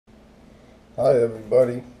Hi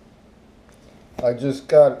everybody. I just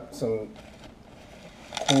got some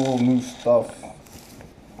cool new stuff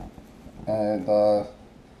and I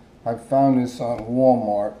found this on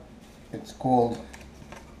Walmart. It's called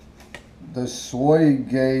the Soy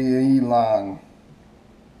Gay Elang.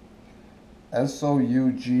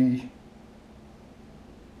 Souyailang.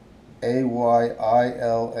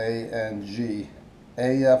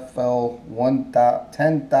 AFL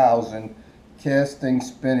 10,000 casting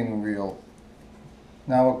spinning reel.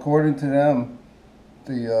 Now, according to them,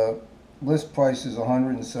 the list price is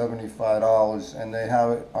 $175, and they have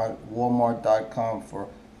it on Walmart.com for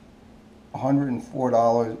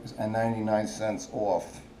 $104.99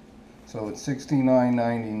 off. So it's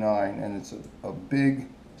 $69.99, and it's a big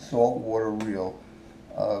saltwater reel.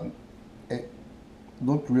 It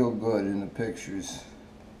looked real good in the pictures,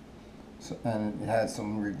 and it had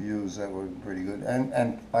some reviews that were pretty good.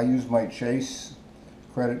 And I used my Chase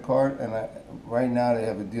credit card, and right now they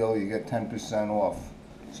have a deal, you get 10% off,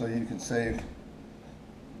 so you can save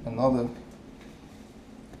another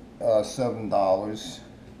 $7,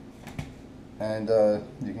 and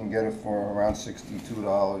you can get it for around $62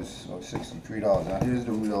 or $63. Now here's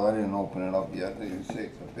the reel. I didn't open it up yet. You see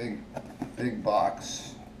it's a big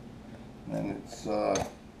box, and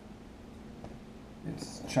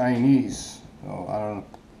it's Chinese, so I don't know.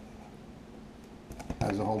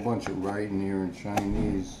 Has a whole bunch of writing here in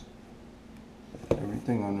Chinese.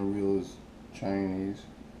 Everything on the reel is Chinese.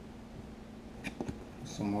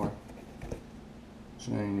 Some more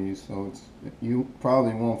Chinese, so you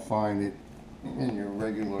probably won't find it in your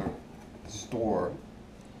regular store.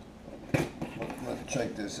 Let's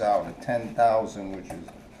check this out. A 10,000, which is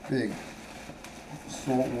big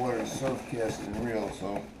saltwater surf casting reel.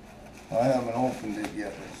 So I haven't opened it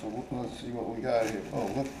yet. So let's see what we got here. Oh,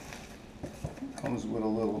 look. Comes with a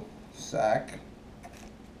little sack.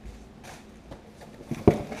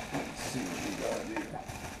 Let's see what we got here.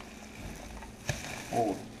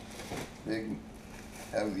 Oh, big,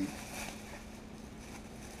 heavy.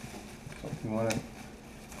 So if you want to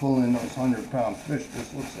pull in those 100-pound fish,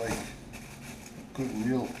 this looks like a good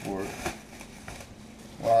reel for it.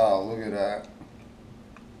 Wow, look at that.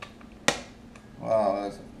 Wow,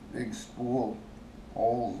 that's a big spool.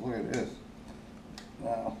 Holes, look at this.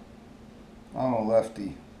 Now, I'm a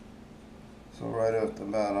lefty, so right off the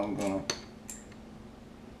bat I'm gonna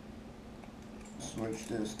switch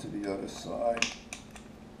this to the other side.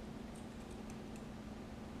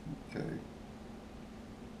 Okay.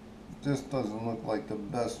 This doesn't look like the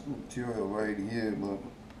best material right here, but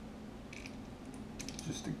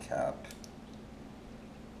just a cap.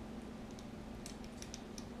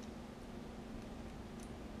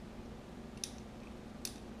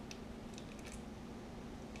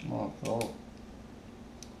 Come on, Phil.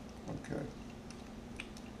 Okay.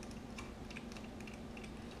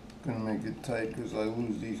 Gonna make it tight because I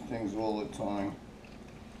lose these things all the time.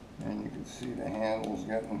 And you can see the handle's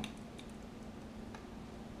getting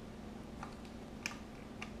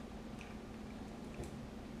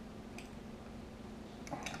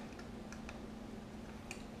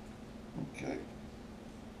okay.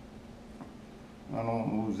 I don't want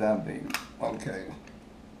to lose that baby. Okay.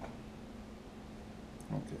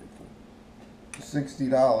 Okay. For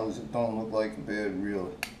 $60, it don't look like a bad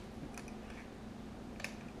reel.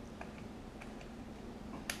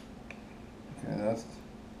 Okay,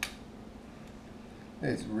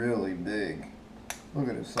 it's really big. Look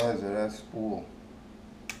at the size of that spool.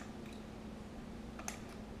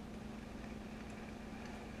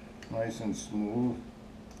 Nice and smooth.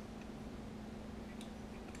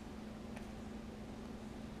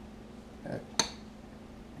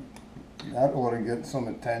 That ought to get some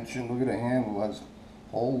attention. Look at the handle, it has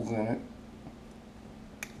holes in it.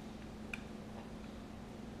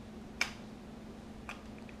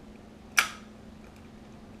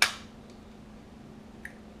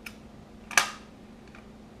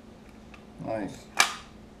 Nice.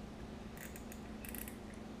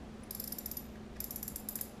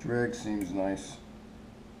 Drag seems nice.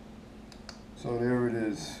 So there it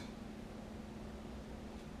is.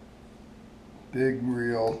 Big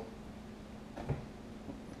reel.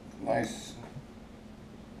 Nice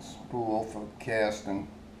spool for casting.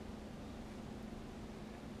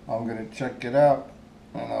 I'm gonna check it out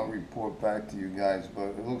and I'll report back to you guys, but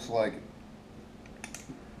it looks like a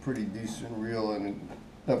pretty decent reel, and it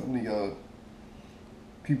definitely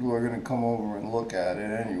people are gonna come over and look at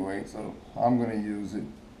it anyway, so I'm gonna use it.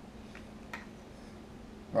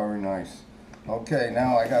 Very nice. Okay,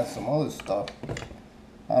 now I got some other stuff.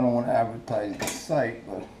 I don't want to advertise the site,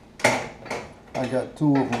 but I got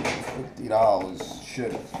two of them for $50.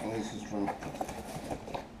 Shit, and this is from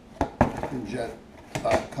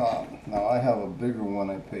Jet.com. Now I have a bigger one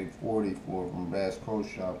I paid $40 for from Bass Pro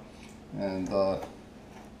Shop, and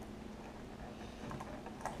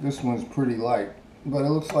this one's pretty light, but it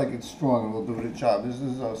looks like it's strong and will do the job. This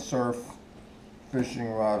is a surf fishing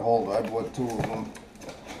rod holder. I bought 2 of them,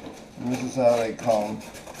 and this is how they come.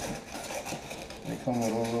 They come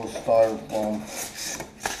with a little styrofoam,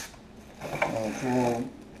 and it's all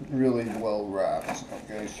really well wrapped.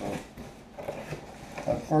 Okay, so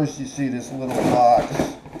at first you see this little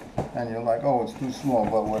box, and you're like, oh, it's too small,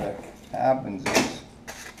 but what happens is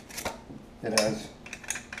it has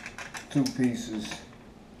 2 pieces.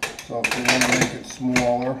 So if you want to make it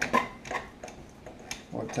smaller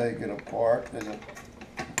or take it apart,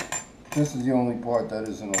 this is the only part that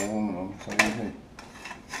isn't aluminum, so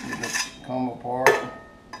you just come apart,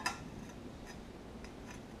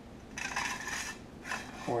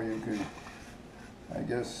 or you could, I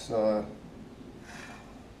guess,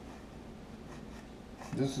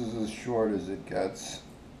 this is as short as it gets,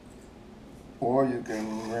 or you can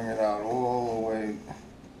bring it out all the way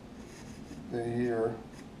to here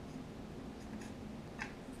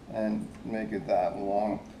and make it that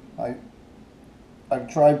long. I've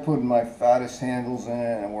tried putting my fattest handles in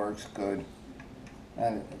it and it works good,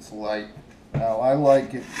 and it's light. Now I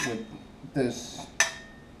like it with this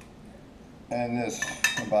and this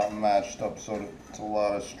about matched up, so that it's a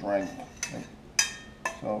lot of strength.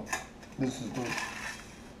 So this is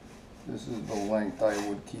the length I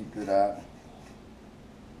would keep it at.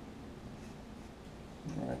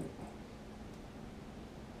 Right.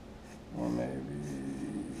 Or maybe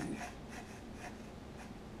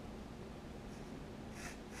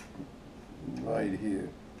right here.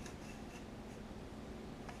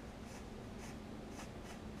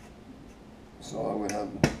 So I would have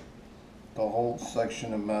the whole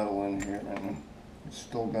section of metal in here, and it's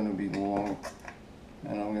still going to be long,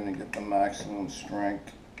 and I'm going to get the maximum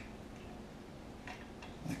strength.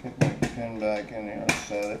 I put my pin back in here and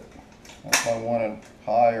set it. If I want it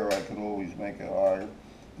higher, I could always make it higher.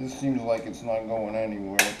 This seems like it's not going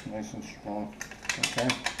anywhere. It's nice and strong. Okay,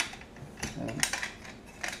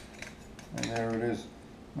 and there it is.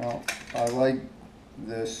 Now I like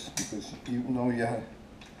this because even though you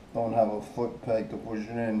don't have a foot peg to push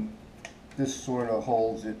it in, this sort of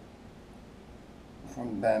holds it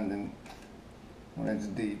from bending when it's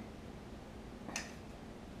deep.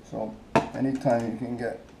 So anytime you can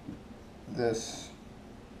get this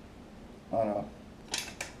on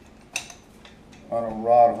a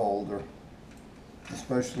rod holder,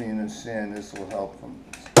 especially in the sand, this will help them.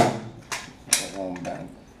 It won't bend.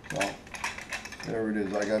 So there it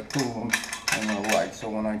is. I got 2 of them and they're light. So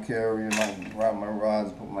when I carry them, I wrap my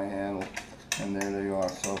rods, put my handle, and there they are.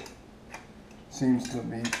 So seems to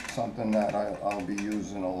be something that I'll be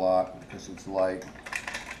using a lot because it's light.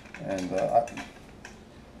 And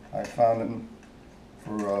I found them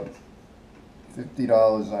for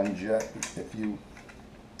 $50 on Jet. If you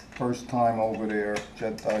first time over there,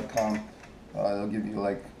 Jet.com, they'll give you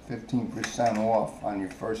like 15% off on your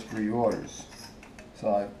first 3 orders.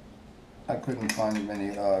 So I couldn't find them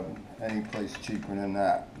any place cheaper than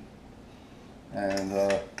that. And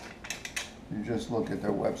you just look at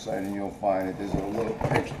their website and you'll find it. There's a little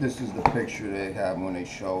picture. This is the picture they have when they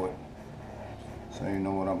show it, so you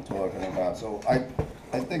know what I'm talking about. So I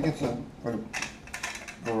think it's for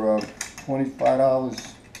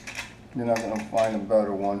 $25. You're not gonna find a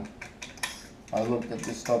better one. I looked at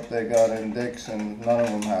the stuff they got in Dick's and none of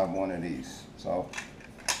them have one of these. So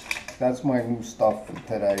that's my new stuff for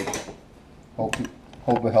today. Hope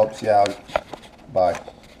it helps you out. Bye.